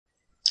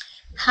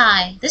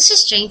Hi, this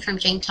is Jane from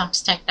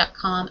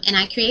JaneTalksTech.com, and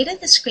I created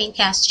this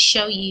screencast to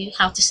show you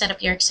how to set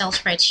up your Excel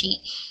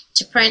spreadsheet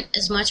to print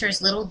as much or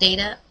as little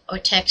data or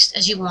text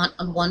as you want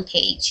on one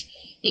page.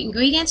 The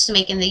ingredients to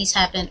making these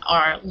happen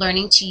are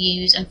learning to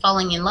use and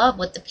falling in love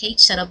with the page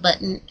setup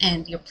button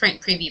and your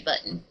print preview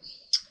button.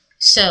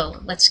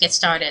 So let's get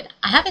started.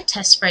 I have a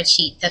test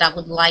spreadsheet that I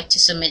would like to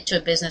submit to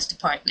a business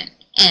department,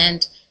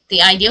 and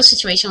the ideal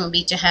situation would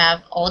be to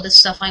have all the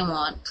stuff I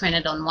want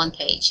printed on one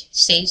page.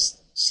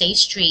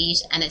 Saves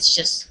trees, and it's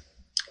just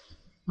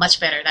much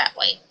better that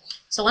way.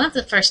 So one of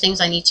the first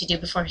things I need to do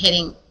before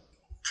hitting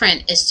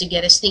print is to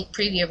get a sneak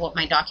preview of what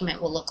my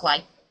document will look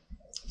like.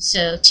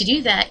 So to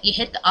do that, you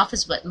hit the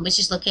Office button, which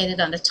is located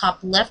on the top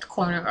left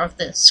corner of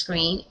the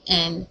screen,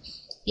 and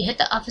you hit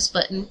the Office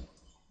button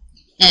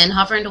and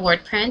hover in the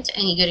word print,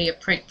 and you go to your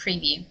print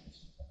preview,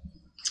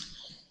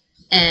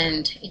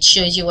 and it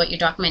shows you what your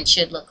document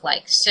should look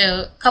like. So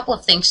a couple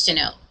of things to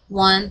note.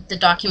 One, the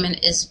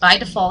document is by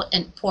default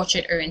in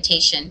portrait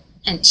orientation,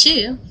 and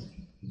two,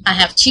 I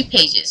have 2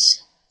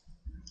 pages,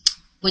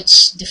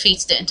 which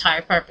defeats the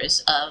entire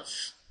purpose of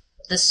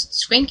this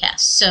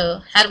screencast.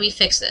 So how do we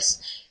fix this?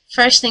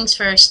 First things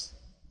first,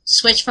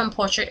 switch from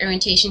portrait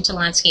orientation to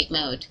landscape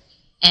mode,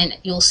 and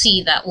you'll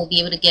see that we'll be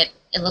able to get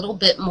a little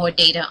bit more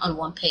data on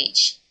one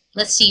page.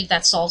 Let's see if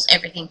that solves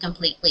everything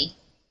completely.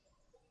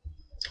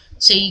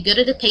 So you go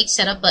to the page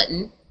setup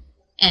button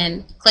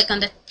and click on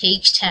the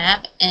page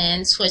tab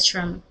and switch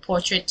from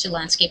portrait to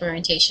landscape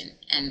orientation,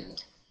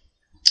 and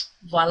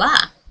voila.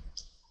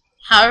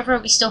 However,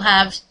 we still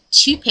have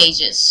 2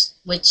 pages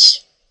which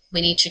we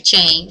need to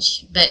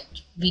change, but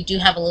we do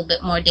have a little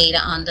bit more data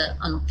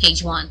on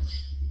page 1.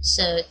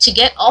 So to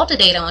get all the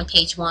data on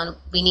page 1,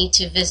 we need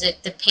to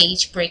visit the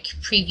page break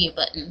preview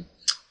button.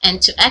 And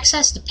to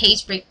access the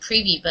page break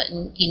preview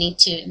button, you need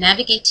to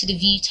navigate to the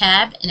View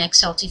tab in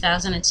Excel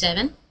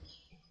 2007,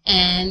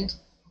 and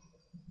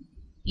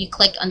you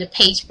click on the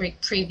page break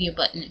preview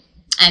button,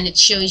 and it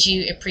shows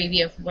you a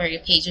preview of where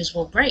your pages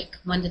will break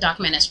when the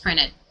document is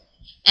printed.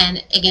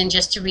 And again,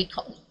 just to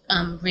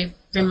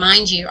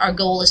remind you, our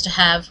goal is to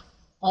have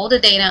all the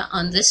data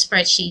on this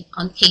spreadsheet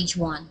on page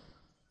 1.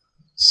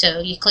 So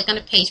you click on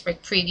the page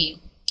break preview,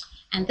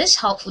 and this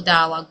helpful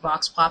dialog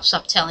box pops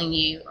up telling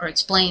you, or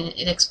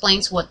it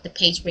explains what the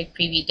page break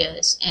preview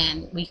does,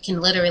 and we can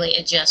literally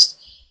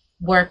adjust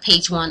where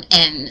page 1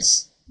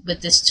 ends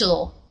with this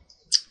tool.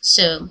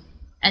 So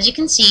as you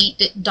can see,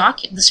 the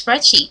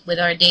spreadsheet with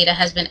our data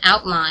has been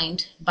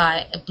outlined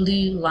by a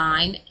blue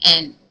line,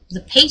 and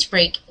the page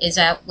break is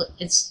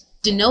it's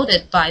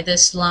denoted by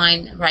this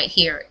line right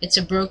here. It's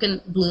a broken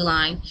blue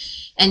line,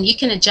 and you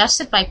can adjust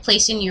it by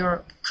placing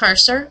your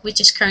cursor, which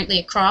is currently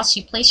across.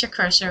 You place your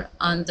cursor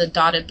on the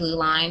dotted blue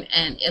line,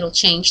 and it'll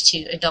change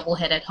to a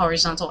double-headed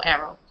horizontal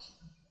arrow.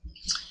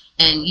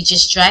 And you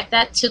just drag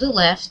that to the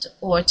left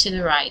or to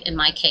the right, in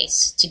my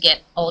case, to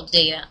get all the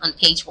data on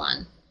page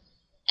 1.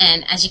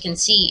 And as you can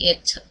see,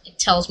 it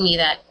tells me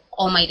that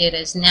all my data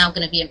is now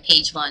going to be on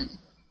page 1.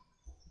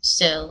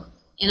 So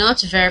in order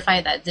to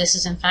verify that this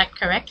is in fact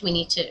correct, we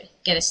need to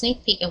get a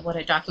sneak peek of what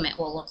our document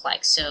will look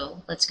like.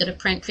 So let's go to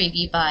print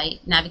preview by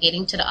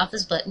navigating to the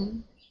Office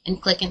button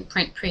and clicking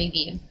print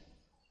preview.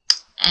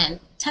 And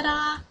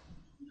ta-da!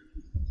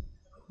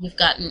 We've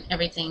gotten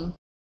everything.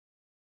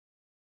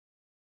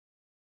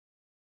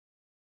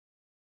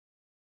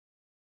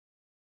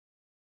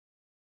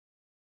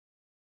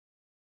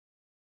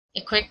 A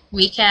quick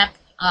recap,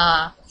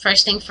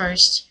 first thing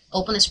first,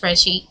 open the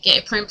spreadsheet, get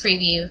your print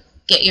preview,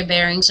 get your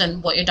bearings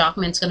on what your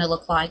document's going to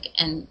look like,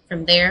 and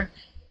from there,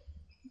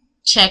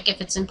 check if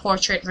it's in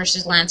portrait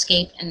versus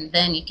landscape, and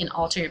then you can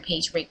alter your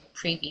page break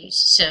previews.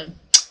 So,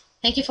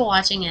 thank you for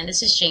watching, and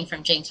this is Jane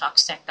from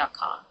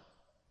JaneTalksTech.com.